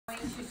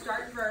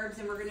start verbs,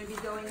 and we're going to be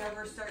going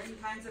over certain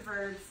kinds of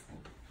verbs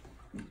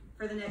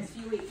for the next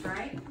few weeks,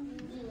 right?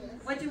 Yes.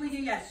 What did we do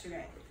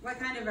yesterday? What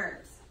kind of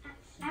verbs?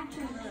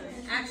 Action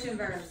verbs. Action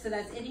verbs. So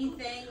that's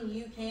anything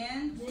you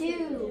can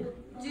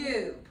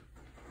Do.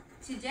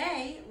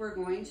 Today, we're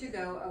going to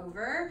go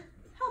over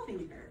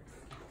helping verbs.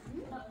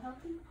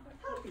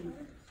 Helping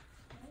verbs.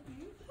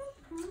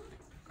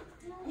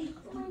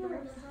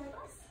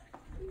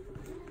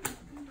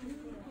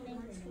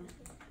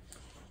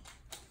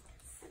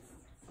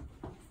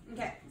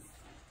 Okay,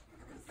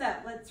 so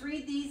let's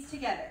read these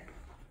together.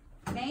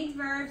 Main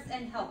verbs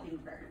and helping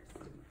verbs.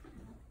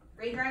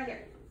 Read right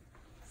here.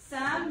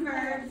 Some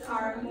verbs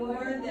are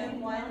more than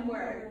one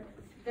word.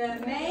 The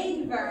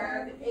main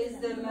verb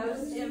is the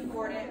most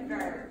important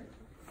verb.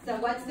 So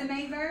what's the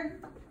main verb?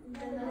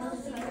 The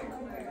most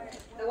important word.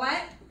 The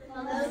what?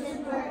 The most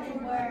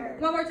important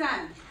word. One more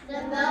time.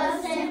 The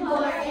most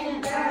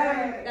important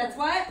verb. That's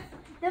what?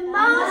 The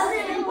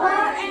most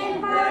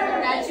important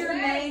verb. That's your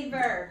main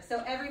verb.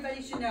 So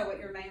everybody should know what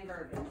your main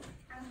verb is.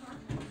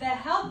 The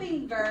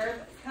helping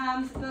verb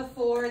comes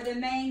before the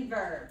main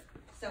verb.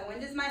 So when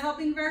does my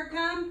helping verb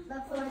come?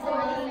 Before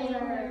the main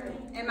verb.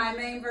 And my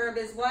main verb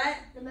is what?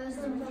 The most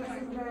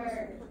important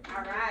verb.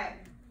 All right.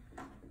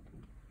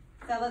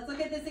 So let's look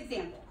at this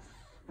example.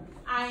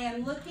 I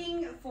am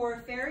looking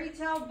for fairy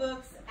tale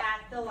books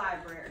at the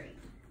library.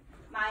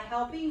 My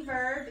helping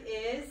verb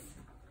is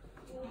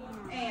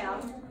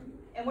am.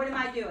 And what am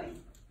I doing?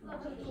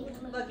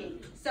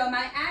 Looking. So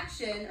my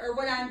action, or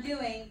what I'm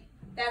doing,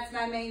 that's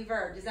my main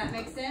verb. Does that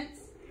make sense?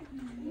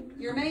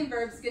 Your main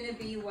verb is going to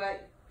be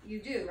what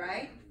you do,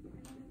 right?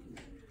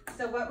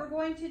 So what we're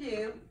going to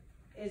do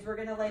is we're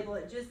going to label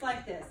it just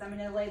like this. I'm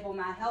going to label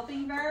my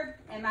helping verb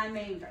and my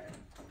main verb.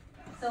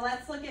 So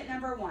let's look at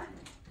number 1.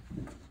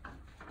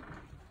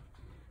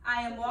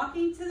 I am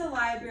walking to the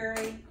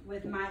library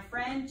with my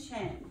friend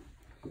Chen.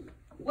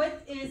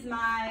 What is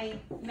my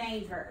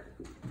main verb?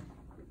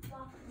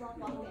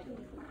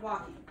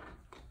 Walking.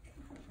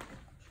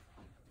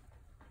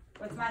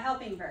 What's my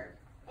helping verb?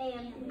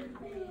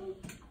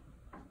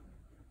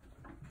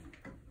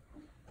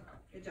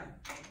 Good job.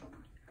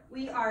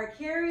 We are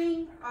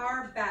carrying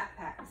our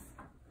backpacks.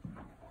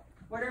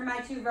 What are my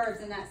 2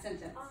 verbs in that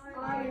sentence?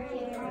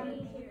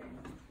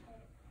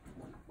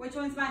 Which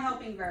one's my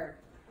helping verb?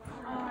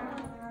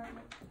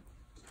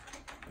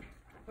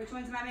 Which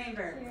one's my main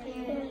verb?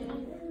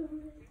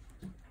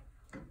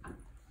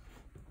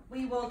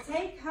 We will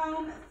take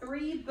home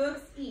 3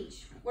 books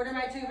each. What are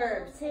my 2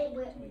 verbs?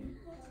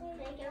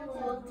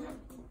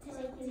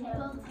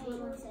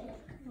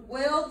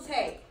 Will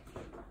take.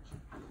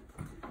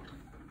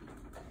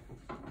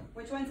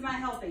 Which one's my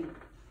helping?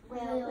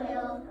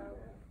 Will.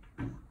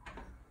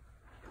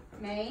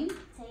 Main.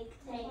 Take.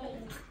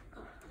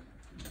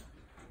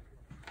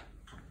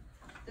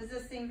 Does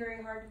this seem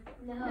very hard?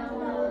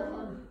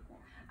 No.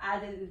 I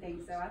didn't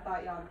think so. I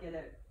thought y'all would get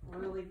it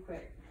really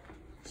quick.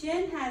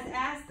 Chen has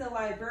asked the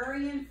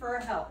librarian for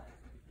help.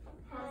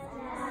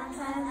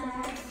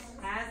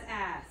 Has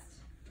asked.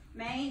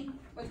 Main.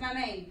 What's my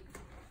main?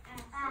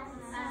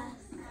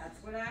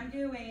 That's what I'm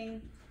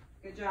doing.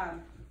 Good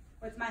job.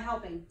 What's my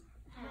helping?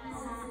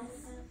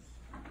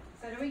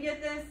 So do we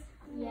get this?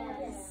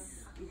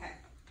 Yes. Okay.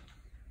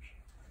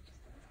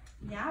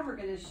 Now we're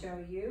going to show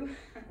you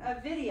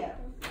a video.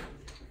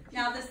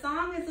 Now the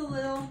song is a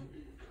little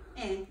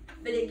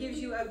but it gives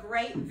you a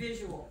great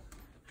visual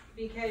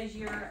because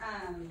your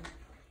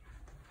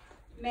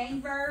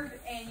main verb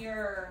and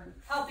your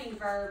helping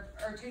verb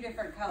are 2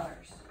 different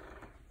colors.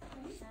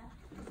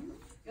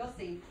 You'll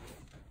see.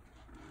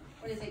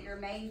 What is it? Your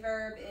main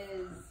verb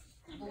is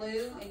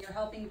blue and your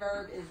helping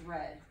verb is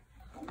red.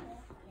 So,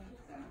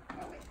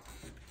 oh wait.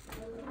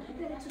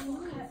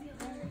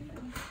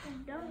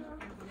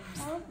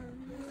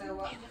 So,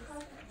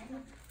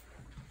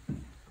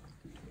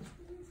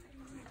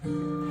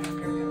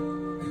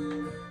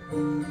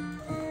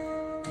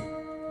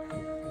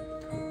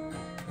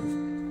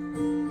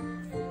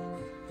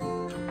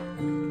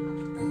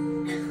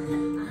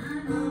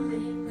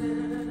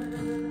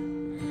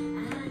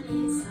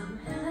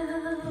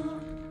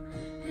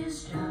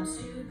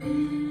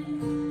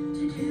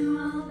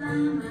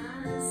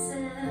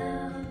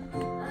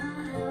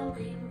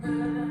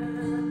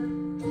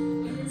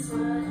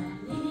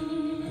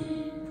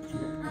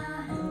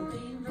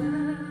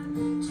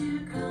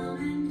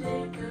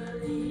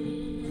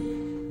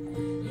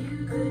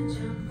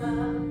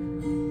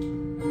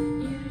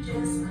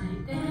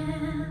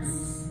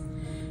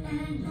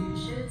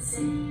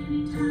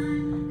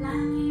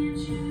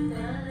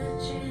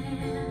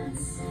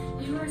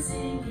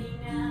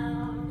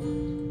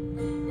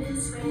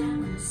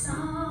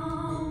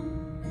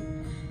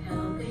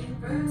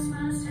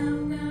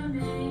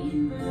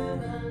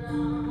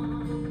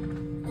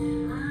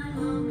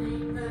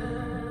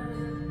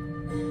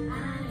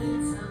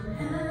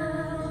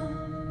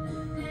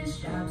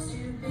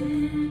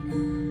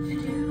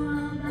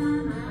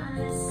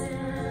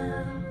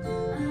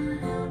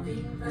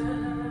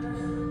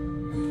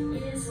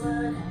 What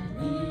I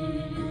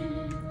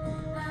need,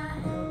 a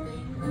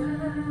helping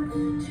verb.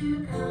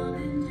 to come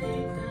and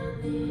take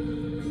the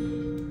lead.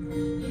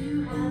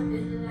 You have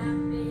been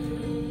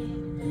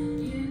laughing,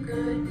 you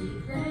could be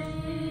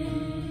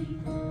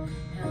playing.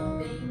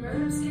 Helping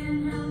verbs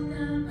can help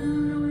the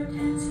mood or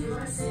tense you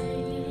are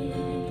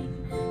saying.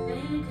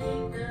 They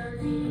take the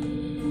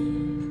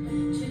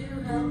lead to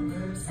help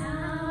verbs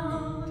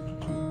out.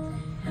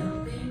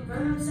 Helping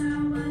verbs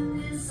are what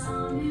this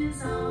song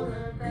is all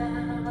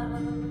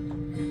about.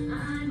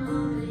 I'm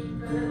holding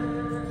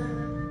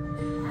verb,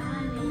 I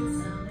need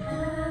some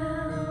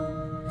help.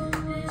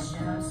 This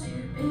job's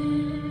too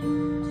big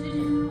to do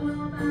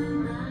all by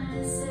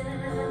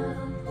myself.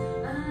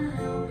 A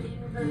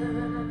helping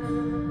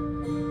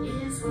verb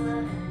is what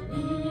I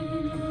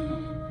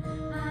need.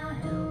 A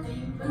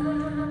helping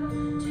verb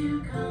to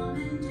come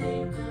and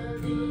take the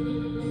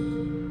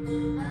lead.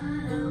 A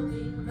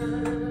helping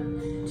verb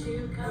to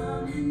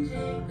come and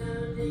take the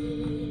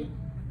lead.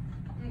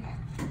 Okay.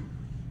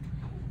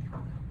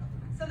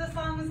 So the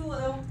song was a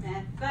little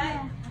meh, but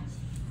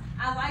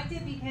I liked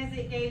it because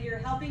it gave your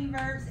helping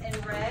verbs in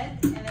red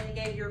and then it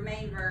gave your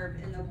main verb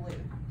in the blue.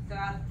 So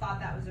I thought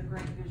that was a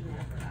great visual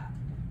for that.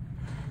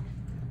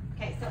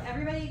 Okay, so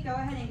everybody go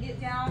ahead and get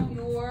down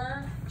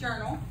your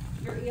journal,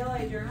 your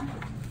ELA journal.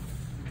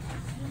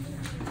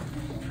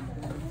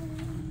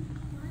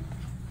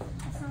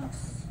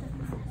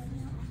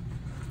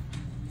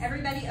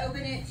 Everybody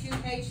open it to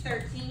page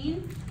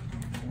 13.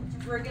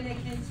 We're going to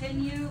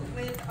continue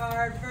with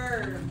our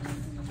verbs.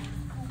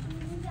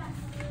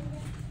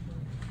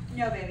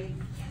 No, baby.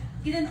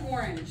 Get an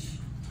orange.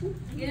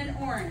 Get an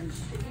orange.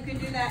 If you can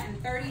do that in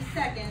 30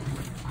 seconds,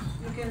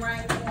 you can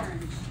write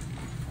orange.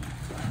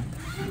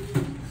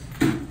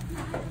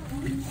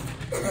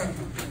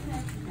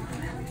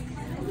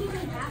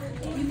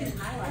 You can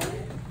highlight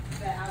it,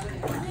 but I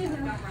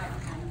wouldn't not write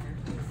behind there.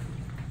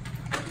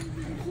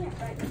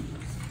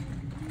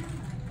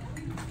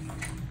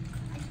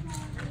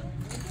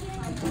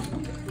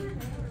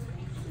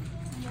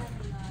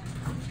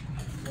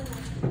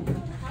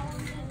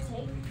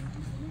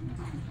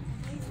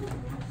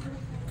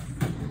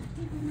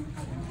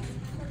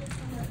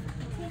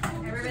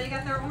 Everybody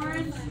got their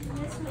orange?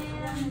 Yes,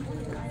 ma'am.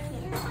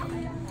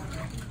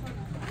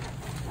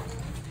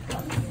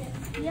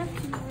 Yep.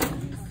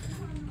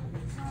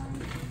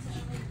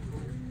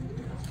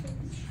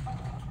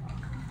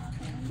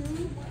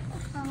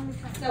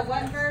 So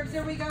what verbs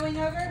are we going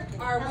over?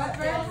 Our what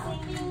verbs?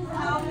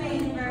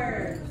 Helping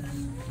verbs.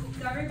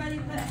 So everybody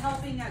put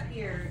helping up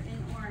here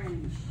in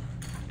orange.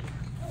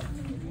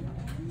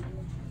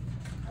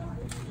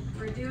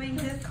 We're doing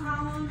this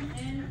column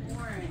in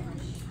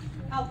orange.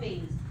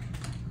 Helping.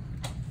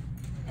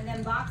 And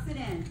then box it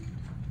in.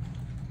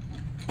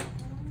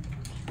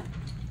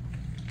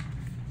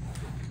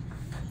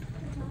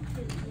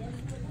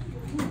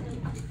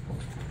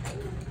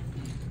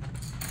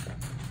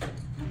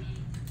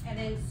 And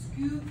then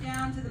scoot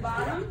down to the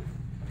bottom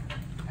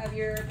of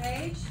your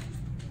page.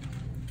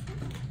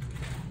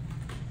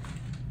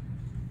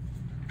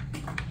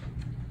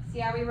 See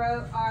how we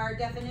wrote our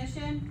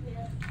definition?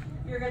 Yeah.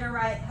 You're going to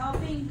write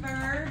helping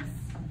verbs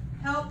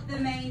help the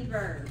main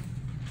verb.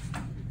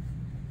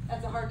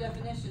 That's a hard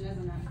definition,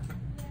 isn't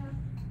it?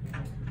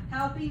 Yeah.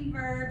 Helping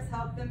verbs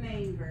help the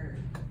main verb.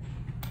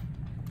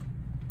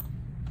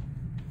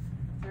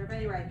 So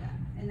everybody write that.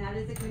 And that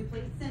is a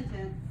complete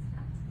sentence.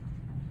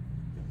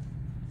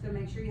 So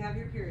make sure you have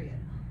your period.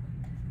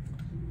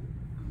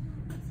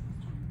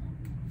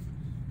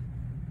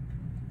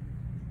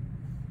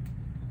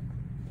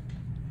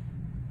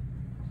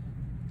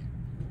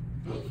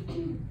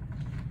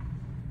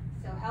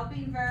 So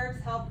helping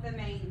verbs help the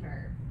main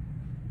verb.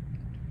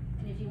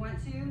 And if you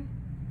want to,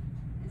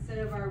 instead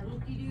of our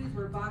whoopie-doos,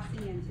 we're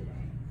boxing in today.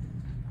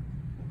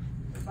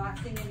 We're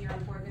boxing in your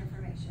important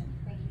information.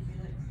 Thank you,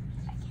 Felix.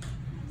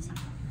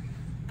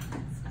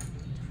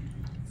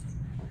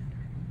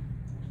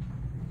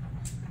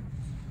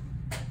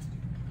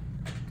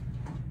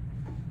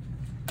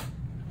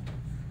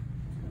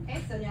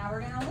 Okay, so now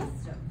we're going to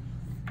list them.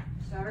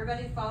 So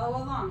everybody follow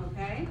along,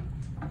 okay?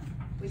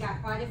 We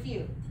got quite a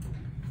few.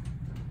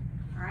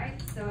 All right,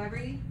 so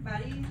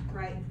everybody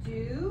write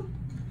do,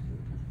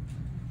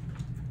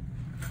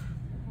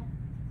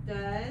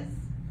 does,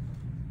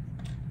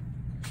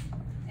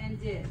 and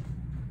did.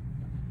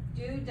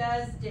 Do,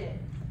 does, did.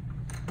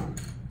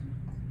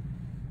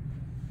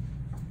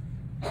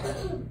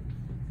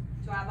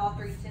 Do I have all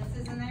three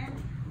tenses in there?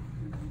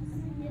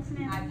 Yes,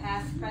 ma'am. I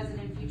past, present,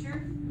 and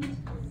future?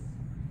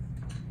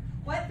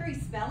 What three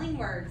spelling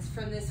words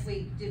from this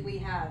week did we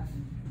have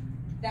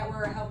that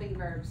were helping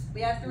verbs?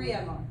 We have three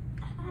of them.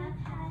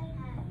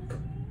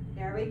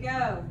 There we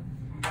go.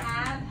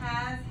 Have,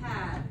 has,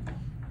 had.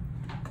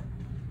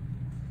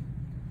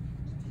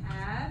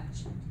 Have,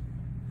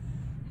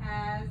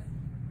 has,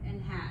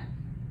 and had.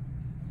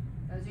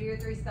 Those are your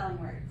three spelling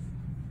words.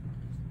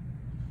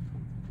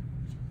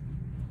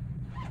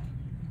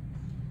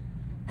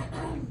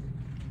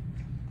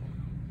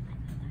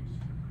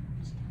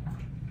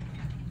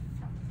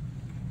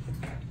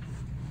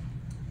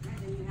 And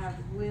then you have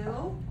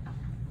will,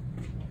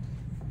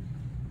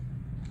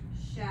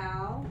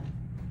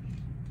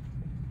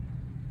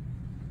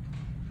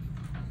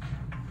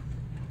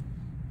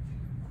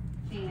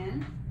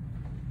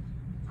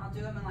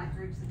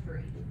 3.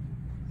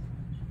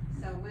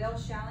 So will,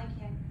 shall, and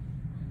can.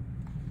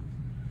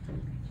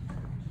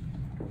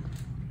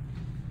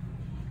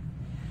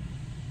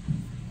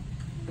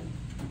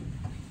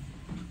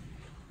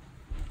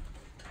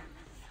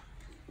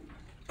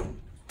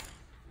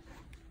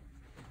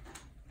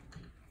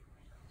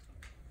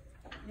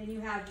 Then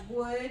you have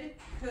would,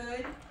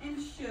 could, and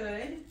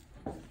should.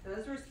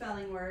 Those were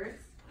spelling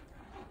words.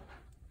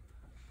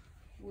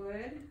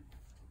 Would,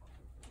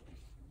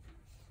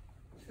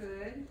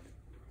 could,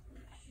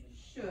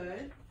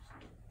 should.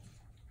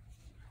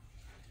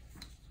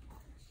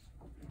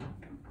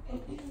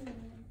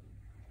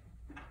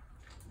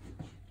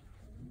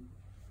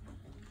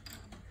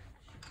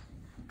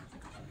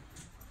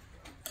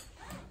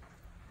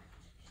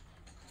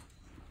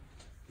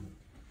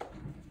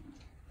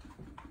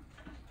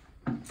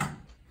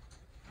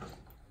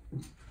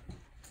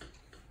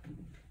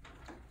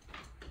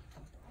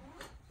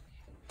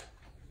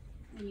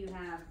 And you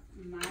have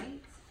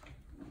might,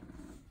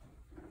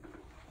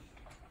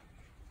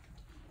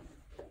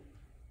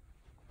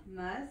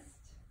 must,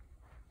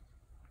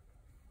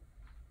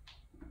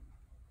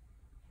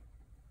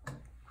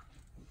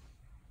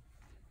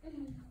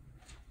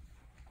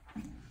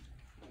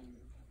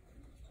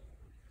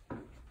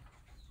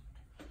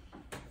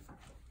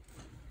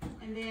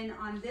 and then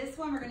on this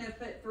one we're going to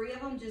put 3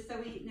 of them just so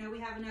we know we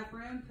have enough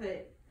room.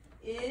 Put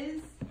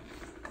is,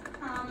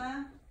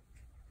 comma,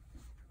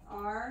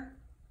 are,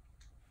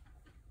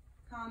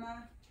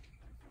 comma,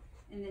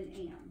 and then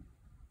am.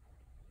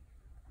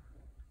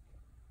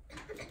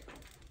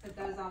 Put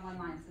those on one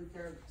line since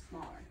they're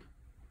smaller.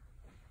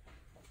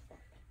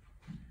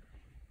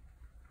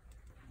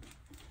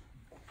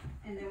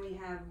 And then we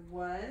have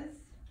was,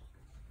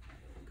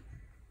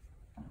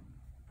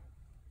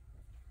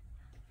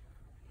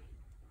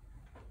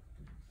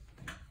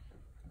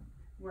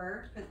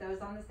 were. Put those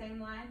on the same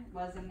line,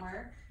 was and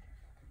were.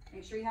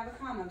 Make sure you have a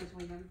comma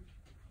between them.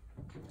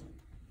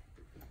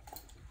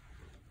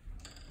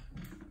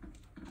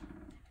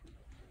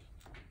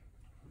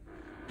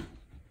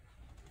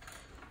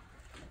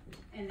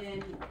 And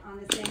then on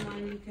the same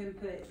line you can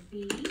put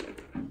be,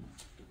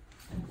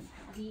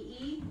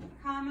 be,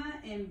 comma,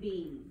 and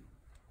being.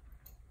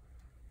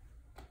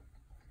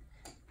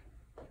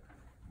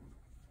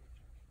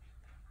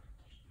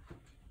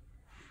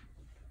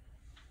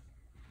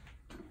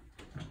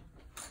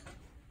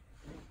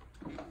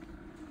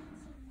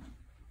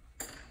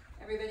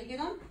 Everybody get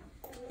them?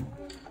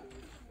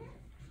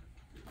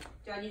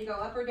 Do I need to go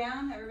up or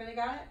down? Everybody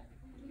got it?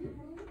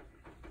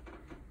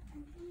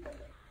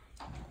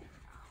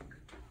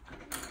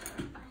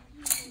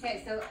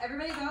 Okay, so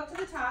everybody go up to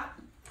the top.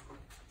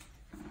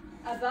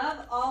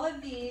 Above all of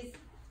these,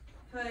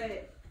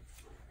 put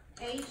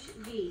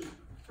HV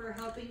for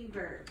helping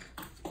verb.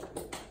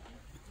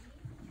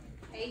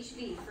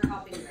 HV for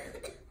helping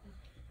verb.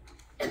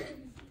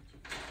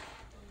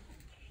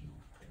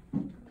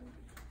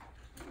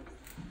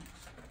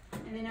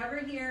 And then over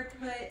here,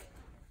 put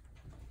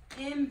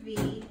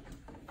MV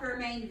for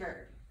main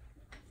verb.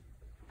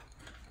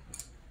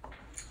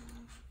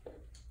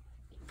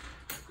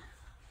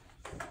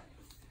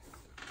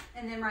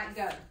 And then write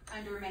go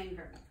under main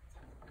verb.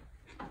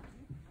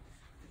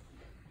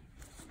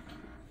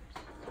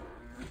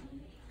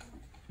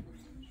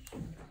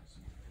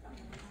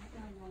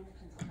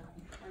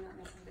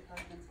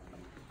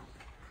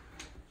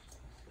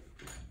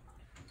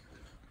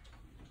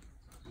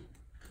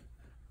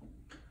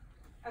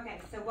 Okay,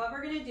 so what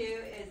we're going to do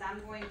is I'm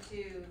going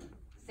to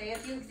say a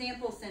few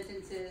example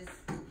sentences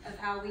of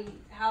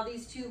how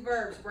these two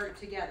verbs work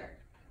together.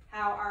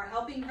 How our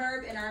helping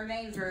verb and our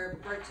main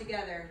verb work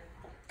together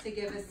to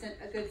give us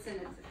a good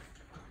sentences.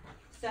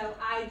 So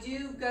I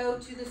do go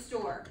to the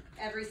store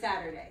every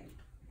Saturday.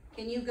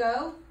 Can you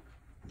go?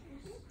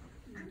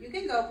 You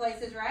can go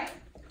places, right?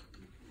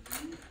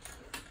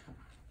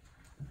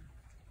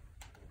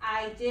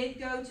 I did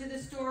go to the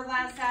store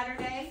last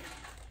Saturday.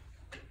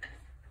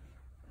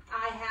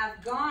 I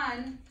have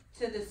gone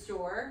to the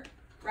store,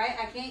 right?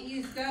 I can't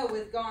use go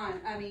with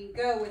gone,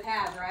 go with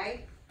have,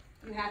 right?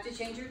 You have to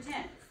change your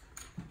tense.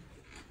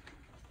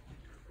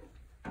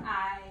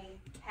 I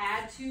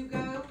had to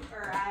go,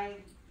 or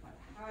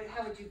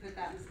how would you put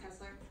that, Ms.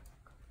 Kessler?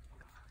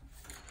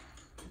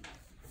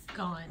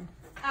 Gone.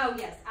 Oh,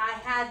 yes, I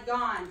had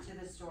gone to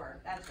the store.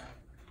 That's right.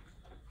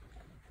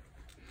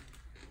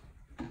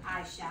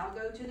 I shall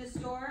go to the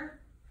store.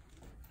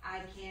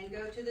 I can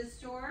go to the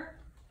store.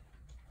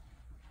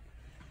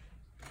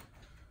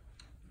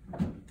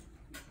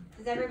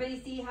 Does everybody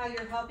see how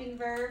your helping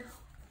verb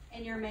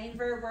and your main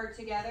verb work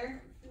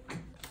together?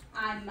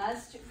 I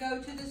must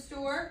go to the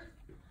store.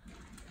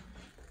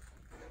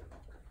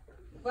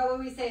 What would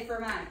we say for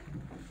mine?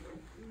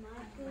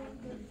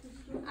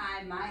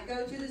 I might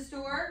go to the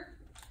store.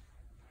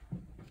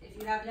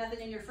 If you have nothing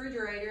in your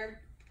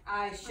refrigerator,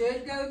 I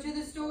should go to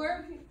the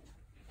store.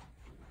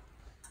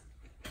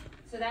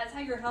 So that's how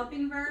your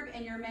helping verb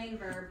and your main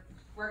verb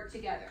work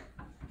together.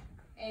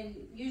 And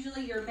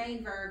usually your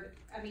main verb,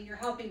 your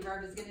helping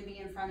verb is going to be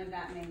in front of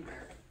that main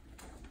verb.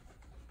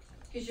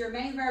 Because your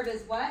main verb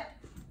is what?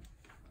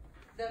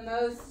 the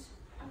most,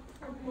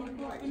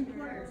 Important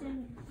verb.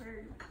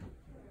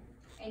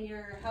 and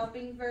your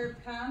helping verb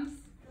comes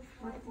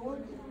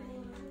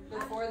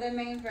before the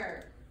main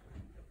verb.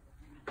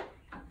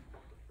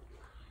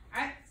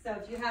 Alright, so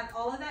if you have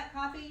all of that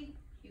copied,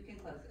 you can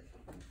close it.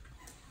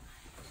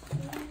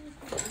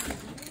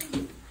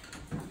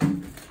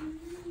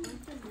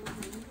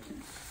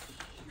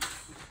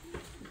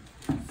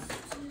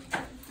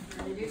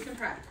 We're going to do some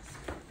practice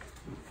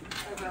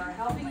over our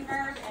helping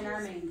verb and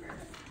our main verb.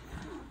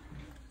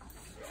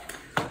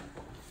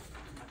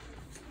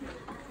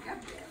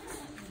 Yep.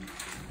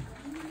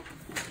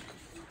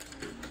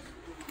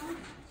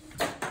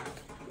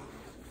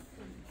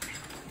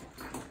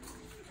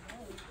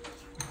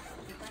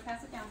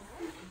 Pass it down.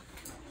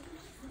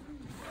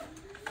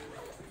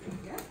 There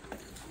you go.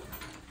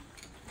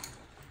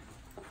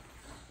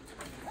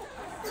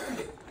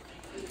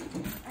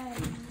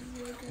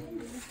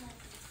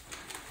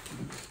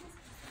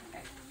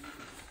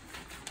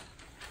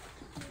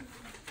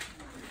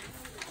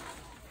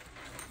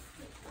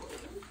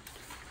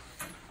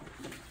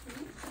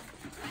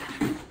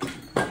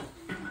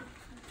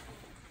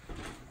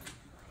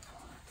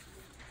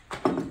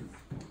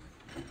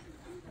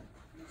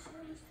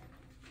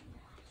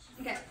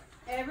 Okay,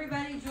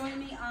 everybody join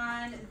me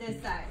on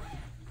this side.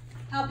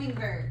 Helping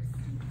verbs.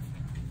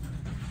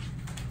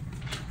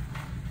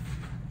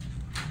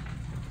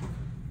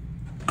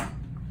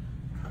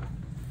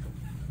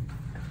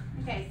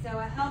 Okay, so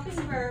a helping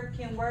verb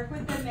can work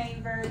with the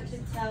main verb to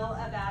tell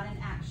about an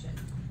action.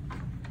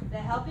 The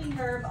helping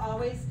verb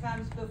always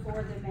comes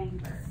before the main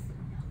verb.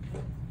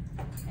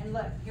 And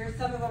look, here's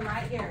some of them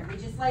right here. We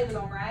just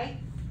labeled them, right?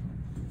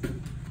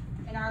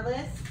 In our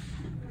list.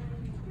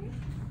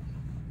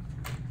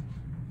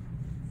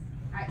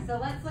 Alright, so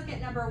let's look at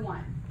number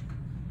 1.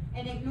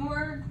 And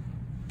ignore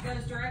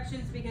those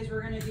directions because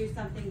we're going to do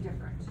something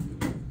different.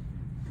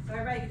 So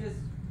everybody can just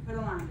put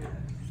a line through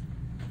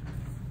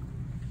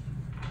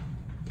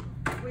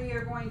those. We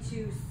are going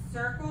to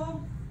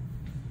circle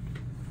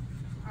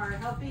our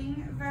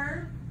helping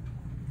verb,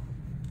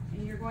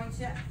 and you're going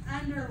to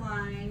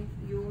underline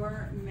your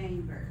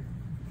main verb.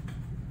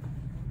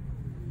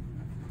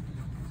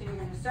 So you're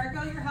going to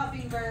circle your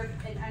helping verb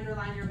and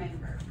underline your main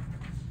verb.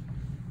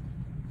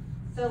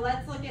 So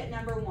let's look at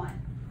number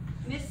 1.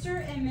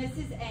 Mr. and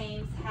Mrs.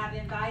 Ames have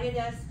invited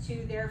us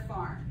to their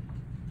farm.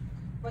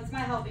 What's my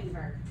helping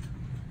verb?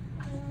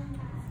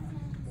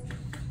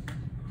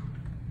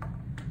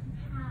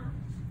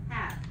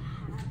 Have.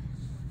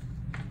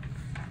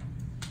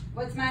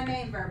 What's my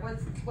main verb?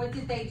 What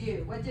did they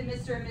do? What did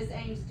Mr. and Miss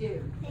Ames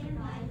do?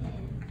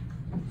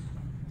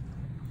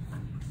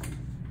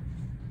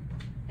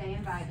 They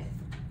invited.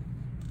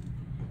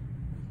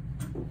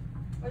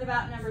 What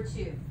about number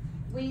 2?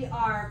 We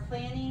are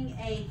planning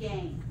a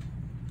game.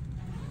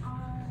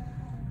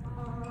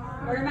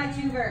 What are my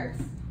 2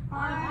 verbs?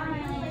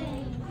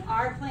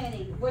 Are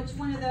planning. Which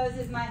one of those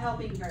is my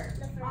helping verb?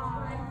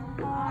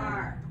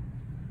 Are.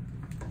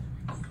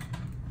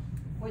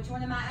 Which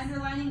one am I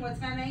underlining? What's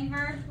my main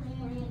verb?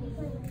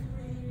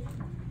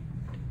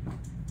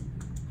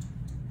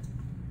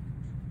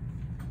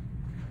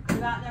 What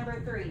about number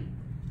 3?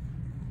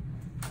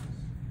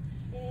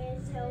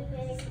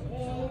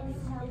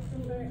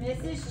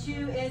 Mrs.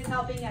 Chu is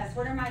helping us.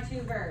 What are my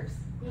 2 verbs?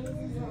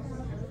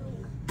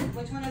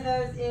 Which one of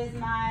those is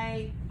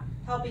my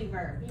helping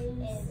verb?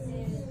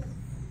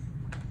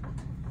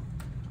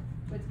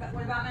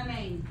 What about my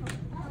main?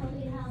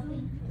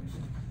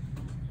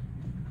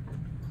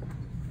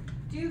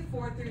 Do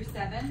 4 through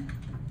 7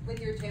 with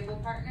your table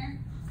partner.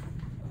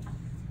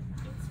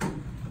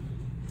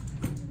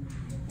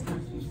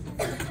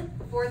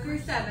 4 through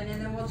 7,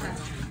 and then we'll check.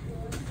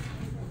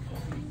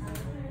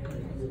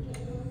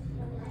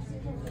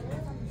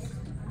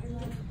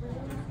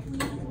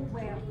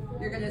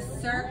 You're going to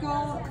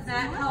circle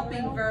that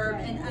helping verb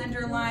and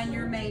underline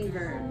your main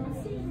verb.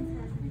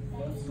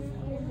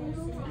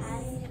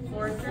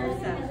 4 through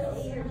 7.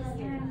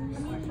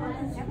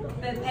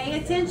 But pay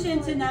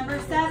attention to number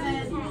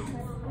 7.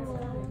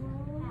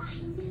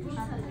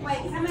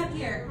 Wait, come up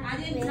here. I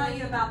didn't tell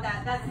you about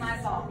that. That's my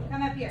fault.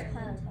 Come up here.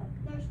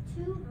 There's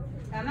 2.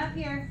 Come up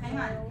here. Hang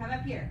on. Come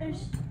up here.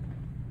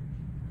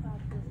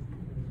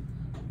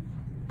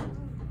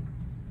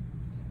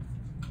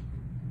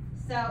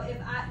 So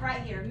if I,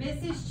 right here,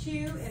 Mrs.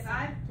 Chu,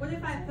 what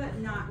if I put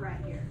not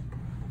right here?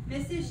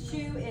 Mrs.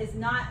 Chu is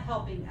not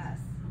helping us.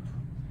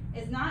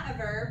 Is not a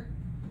verb.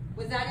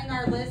 Was that in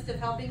our list of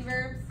helping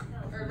verbs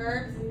or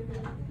verbs?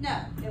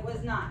 No, it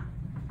was not.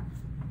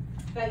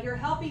 But your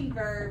helping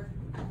verb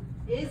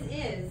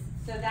is,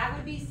 so that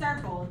would be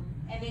circled,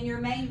 and then your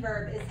main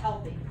verb is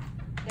helping.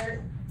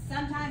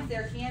 Sometimes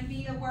there can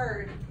be a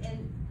word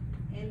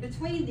in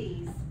between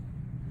these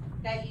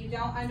that you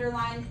don't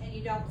underline and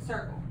you don't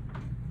circle.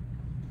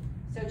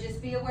 So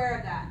just be aware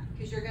of that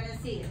because you're going to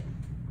see it.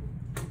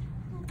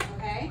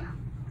 Okay?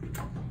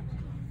 All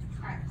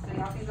right, so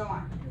y'all can go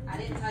on. I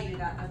didn't tell you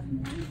that.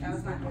 That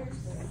was my fault.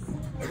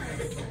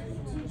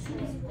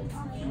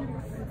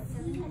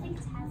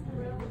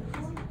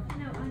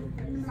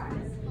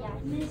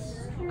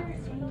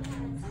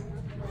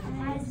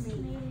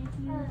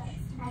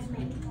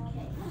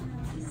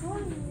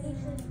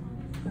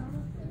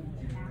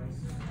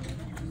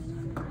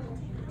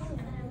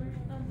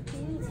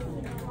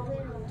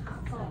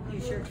 You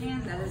sure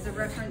can. That is a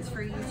reference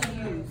for you to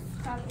use.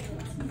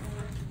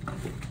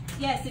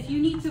 Yes, if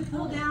you need to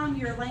pull down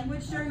your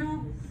language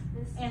journal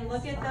and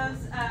look at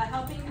those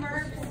helping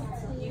verbs,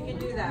 you can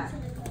do that.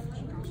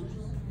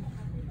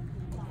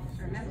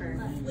 Remember,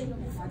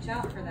 watch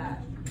out for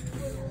that.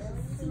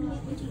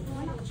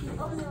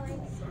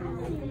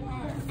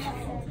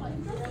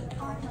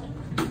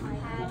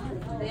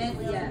 Then,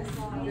 yes,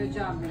 good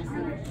job,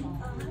 Mason.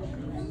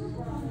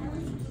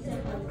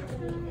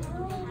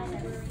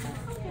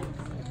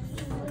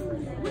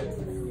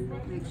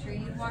 Make sure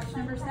you watch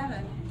number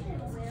 7.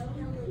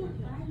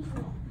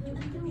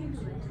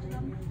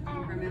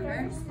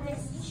 Remember?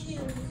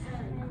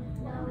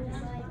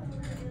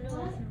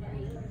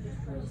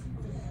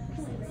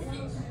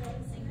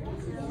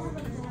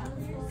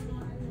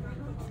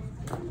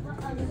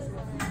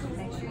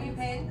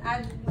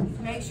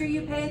 Make sure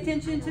you pay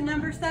attention to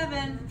number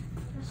 7.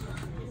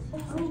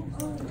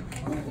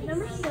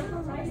 Number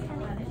 7, right?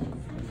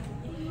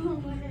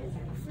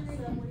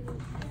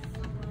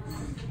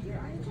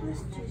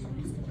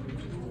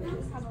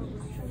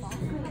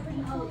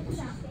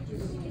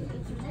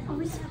 Are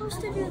we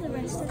supposed to do the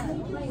rest of it?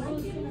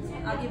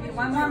 I'll give you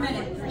 1 more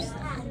minute.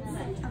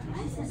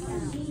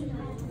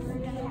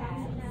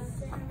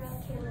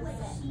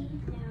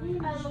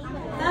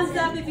 Thumbs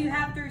up if you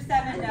have through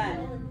 7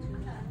 done.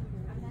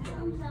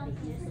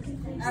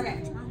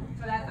 Okay,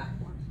 so that's all.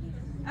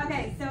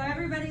 Okay, so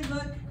everybody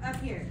look up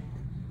here.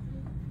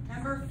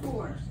 Number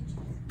 4.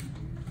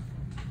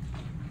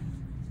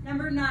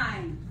 Number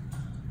 9.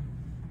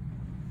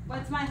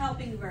 What's my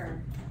helping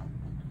verb?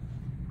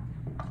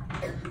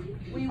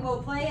 We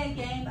will play a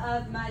game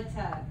of mud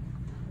tub.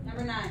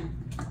 Number 9.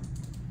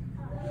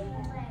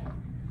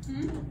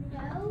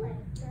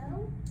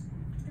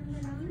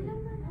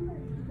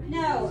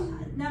 No,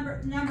 number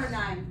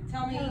 9.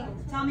 Tell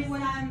me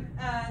what I'm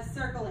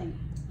circling.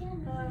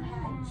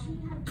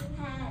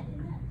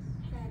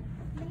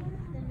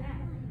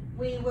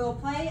 We will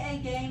play a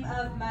game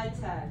of mud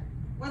tub.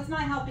 What's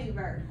my helping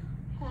verb?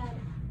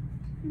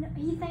 No,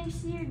 he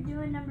thinks you're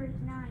doing number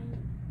 9.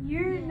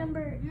 You're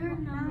number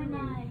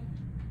 9.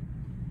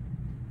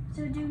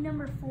 So do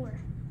number 4.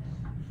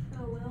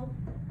 Oh,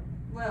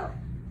 Will.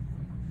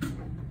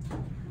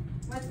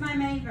 What's my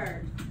main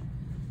verb?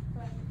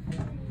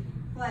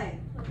 Play.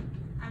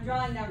 I'm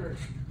drawing numbers.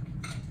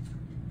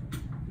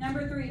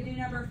 Number 3, do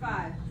number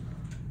 5.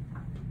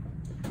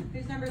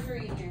 Who's number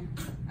 3 in here?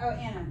 Oh,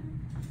 Anna.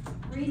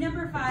 Read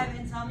number 5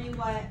 and tell me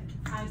what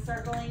I'm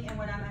circling and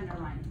what I'm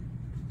underlining.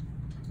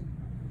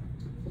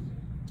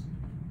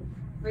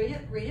 Read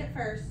it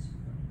first.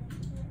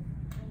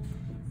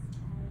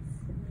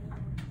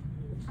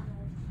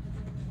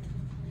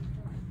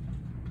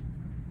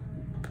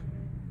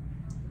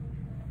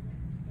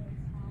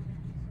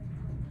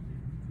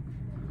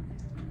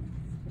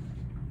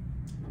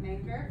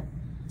 Main verb.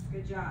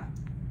 Good job.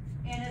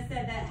 Anna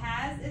said that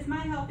has is my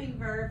helping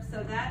verb,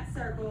 so that's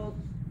circled,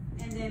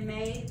 and then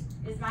may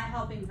is my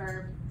helping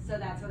verb, so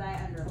that's what I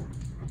underline.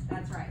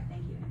 That's right.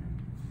 Thank you,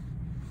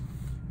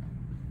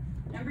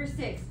 Anna. Number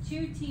 6,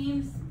 2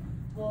 teams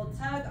will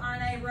tug on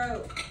a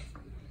rope.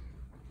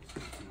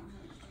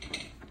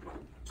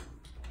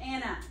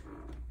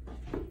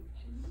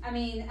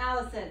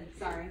 Allison,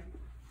 sorry.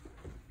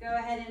 Go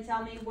ahead and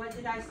tell me, what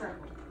did I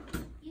circle?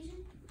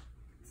 You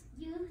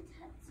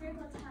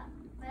circle tug.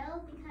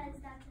 Well, because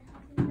that's a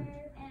helping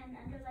verb, and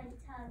underline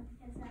tug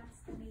because that's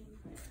the main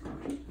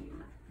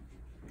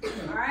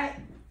verb. All right,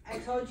 I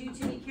told you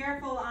to be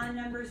careful on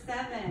number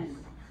 7.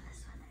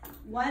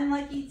 One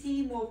lucky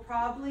team will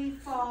probably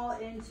fall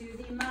into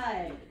the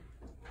mud.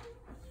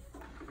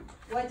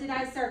 What did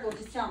I circle?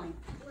 Just tell me.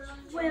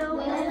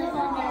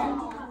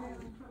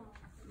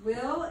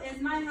 Will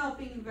is my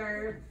helping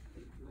verb,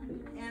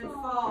 and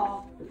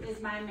fall is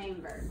my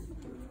main verb.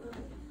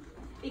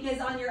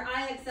 Because on your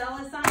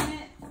IXL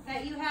assignment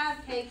that you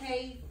have,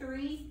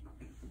 KK3,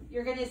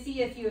 you're going to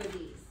see a few of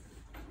these.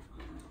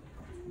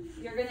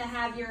 You're going to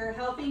have your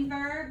helping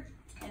verb,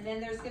 and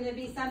then there's going to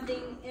be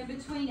something in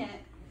between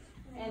it,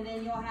 and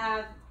then you'll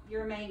have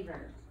your main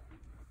verb.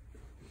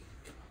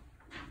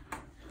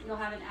 You'll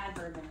have an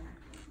adverb in there.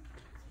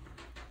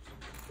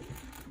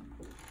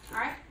 All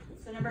right,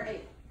 so number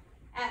 8.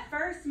 At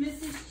first,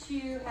 Mrs.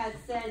 Chu had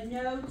said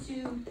no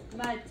to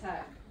mud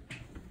tub.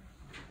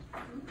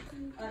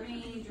 Let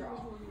me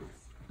draw.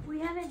 We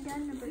haven't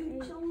done number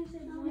 8.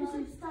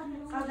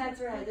 Oh, that's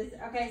right.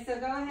 Okay, so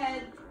go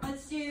ahead.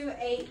 Let's do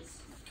 8.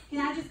 Can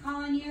I just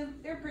call on you?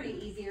 They're pretty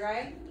easy,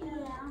 right?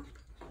 Yeah.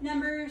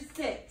 Number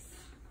 6.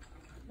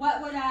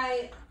 What would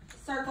I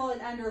circle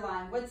and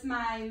underline? What's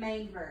my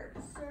main verb?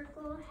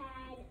 Circle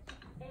had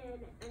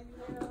and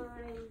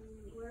underline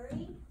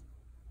worry.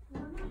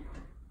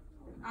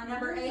 On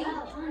number 8?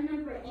 Oh, on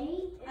number 8.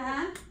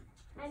 Uh-huh.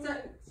 I mean,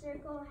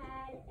 circle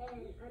had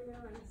and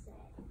underline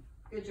said.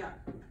 Good job.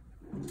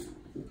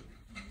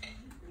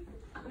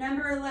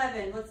 number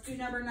 11. Let's do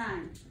number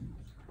 9.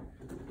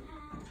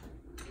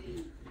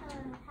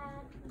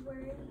 Had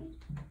worried.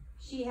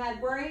 She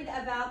had worried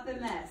about the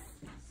mess.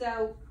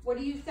 So what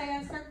do you say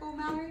I circle,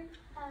 Mallory?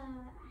 Had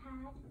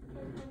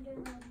and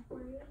underline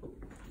worried.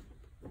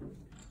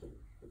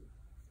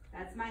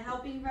 That's my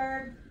helping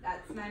verb.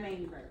 That's my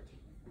main verb.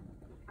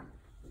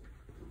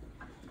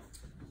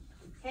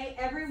 Okay,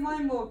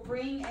 everyone will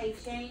bring a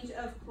change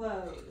of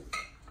clothes.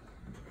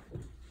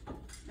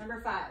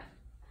 Number 5.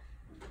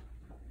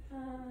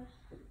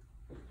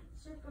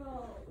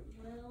 Circle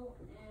will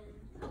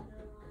and underline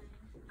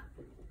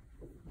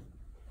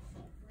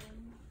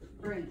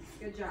Bring.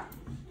 Good job.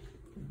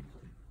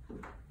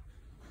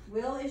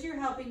 Will is your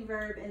helping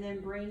verb, and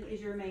then bring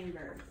is your main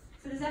verb.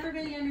 So does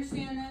everybody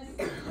understand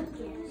this?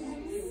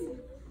 Yes.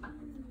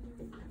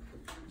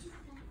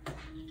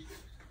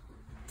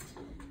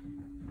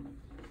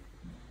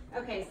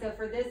 Okay, so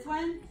for this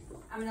one,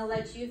 I'm going to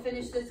let you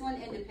finish this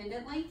one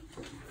independently.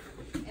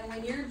 And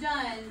when you're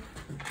done,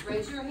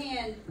 raise your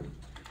hand,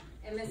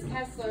 and Miss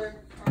Kessler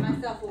or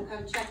myself will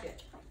come check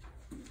it.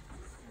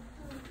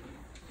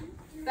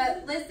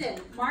 But listen,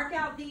 mark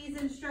out these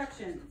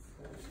instructions.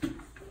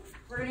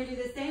 We're going to do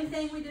the same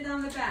thing we did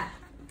on the back.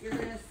 You're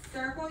going to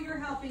circle your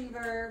helping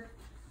verb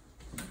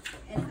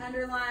and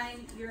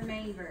underline your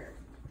main verb,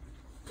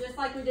 just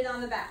like we did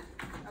on the back,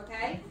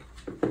 okay?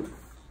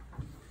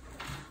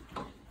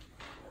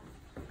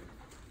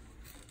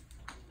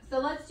 So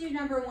let's do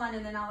number 1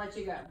 and then I'll let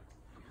you go.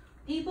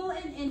 People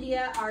in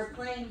India are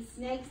playing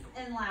snakes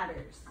and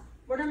ladders.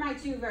 What are my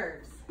 2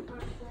 verbs?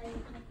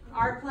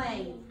 Are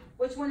playing.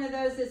 Which one of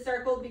those is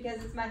circled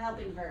because it's my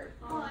helping verb?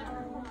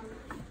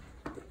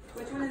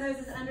 Which one of those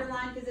is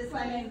underlined because it's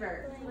my main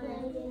verb?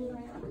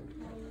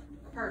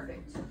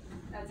 Perfect.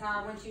 That's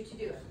how I want you to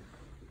do it.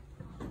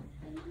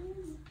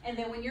 And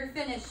then when you're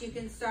finished, you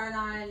can start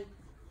on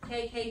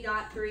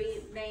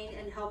KK.3, main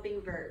and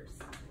helping verbs.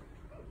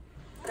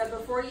 But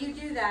before you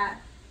do that,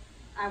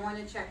 I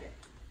want to check it.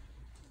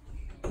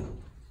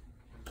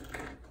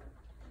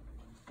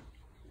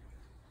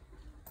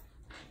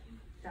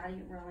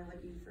 We're only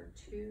looking for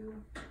 2.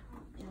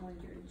 We're only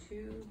doing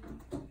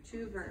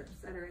two verbs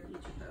that are in each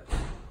of those.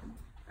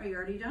 Are you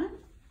already done?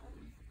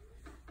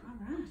 All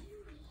right.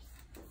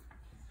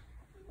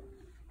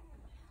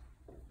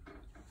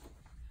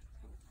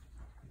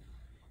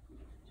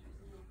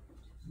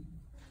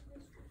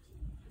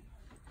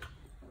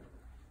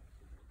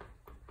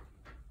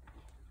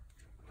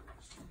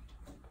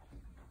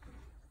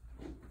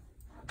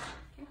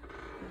 Okay,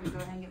 we go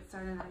ahead and get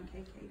started on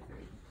KK3.